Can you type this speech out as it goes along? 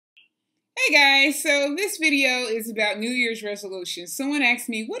Hey guys, so this video is about New Year's resolutions. Someone asked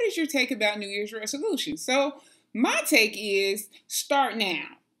me, what is your take about New Year's resolutions? So my take is start now.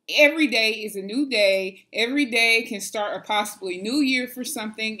 Every day is a new day. Every day can start a possibly new year for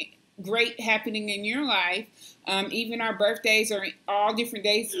something great happening in your life. Even our birthdays are all different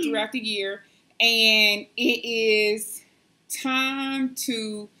days throughout the year. And it is time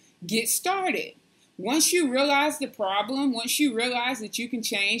to get started. Once you realize the problem, once you realize that you can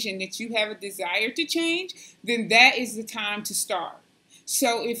change and that you have a desire to change, then that is the time to start.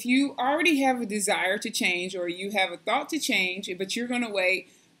 So if you already have a desire to change or you have a thought to change, but you're going to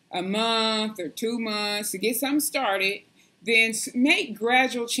wait a month or 2 months to get something started, then make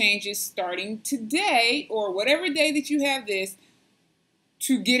gradual changes starting today or whatever day that you have this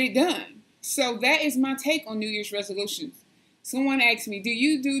to get it done. So that is my take on New Year's resolutions. Someone asked me, do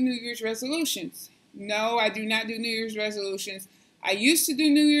you do New Year's resolutions? No, I do not do New Year's resolutions. I used to do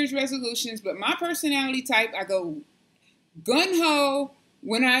New Year's resolutions, but my personality type, I go gun-ho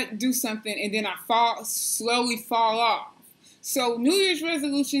when I do something and then I slowly fall off. So New Year's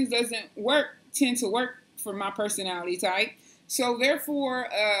resolutions tend to work for my personality type. So therefore,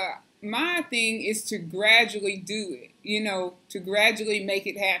 my thing is to gradually do it, to gradually make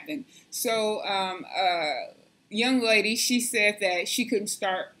it happen. So young lady, she said that she couldn't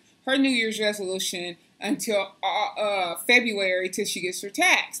start her New Year's resolution until February till she gets her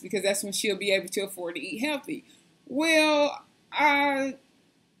tax, because that's when she'll be able to afford to eat healthy. Well, I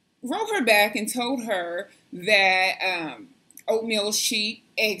wrote her back and told her that oatmeal is cheap,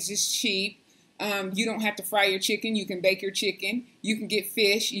 eggs is cheap. You don't have to fry your chicken. You can bake your chicken. You can get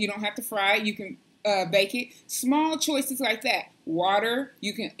fish. You don't have to fry it. You can bake it. Small choices like that. Water.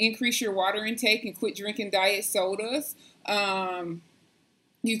 You can increase your water intake and quit drinking diet sodas.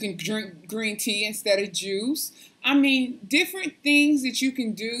 You can drink green tea instead of juice. I mean, different things that you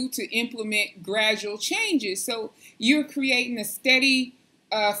can do to implement gradual changes. So you're creating a sturdy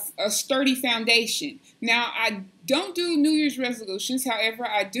foundation. Now, I don't do New Year's resolutions. However,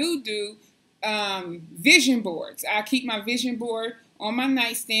 I do vision boards. I keep my vision board on my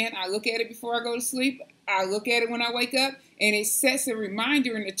nightstand. I look at it before I go to sleep. I look at it when I wake up, and it sets a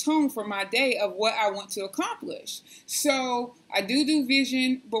reminder and a tone for my day of what I want to accomplish. So I do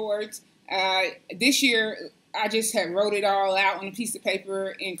vision boards. This year, I just wrote it all out on a piece of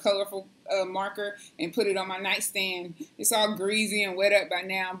paper in colorful marker and put it on my nightstand. It's all greasy and wet up by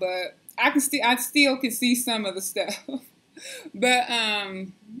now, but I still can see some of the stuff. But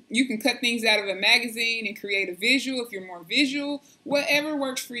you can cut things out of a magazine and create a visual if you're more visual, whatever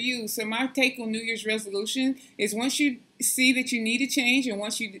works for you. So my take on New Year's resolution is once you see that you need to change and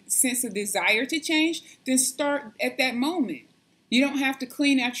once you sense a desire to change, then start at that moment. You don't have to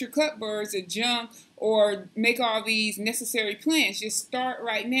clean out your cupboards or junk or make all these necessary plans. Just start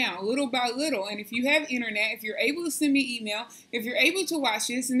right now, little by little. And if you have internet, if you're able to send me email, if you're able to watch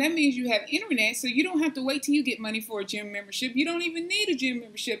this, and that means you have internet, so you don't have to wait till you get money for a gym membership. You don't even need a gym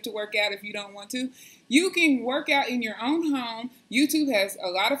membership to work out if you don't want to. You can work out in your own home. YouTube has a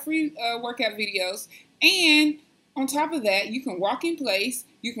lot of free workout videos. And on top of that, you can walk in place.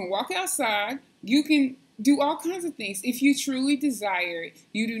 You can walk outside. You can do all kinds of things. If you truly desire it,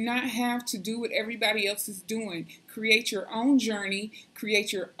 you do not have to do what everybody else is doing. Create your own journey.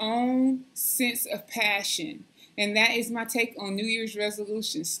 Create your own sense of passion. And that is my take on New Year's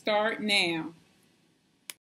resolutions. Start now.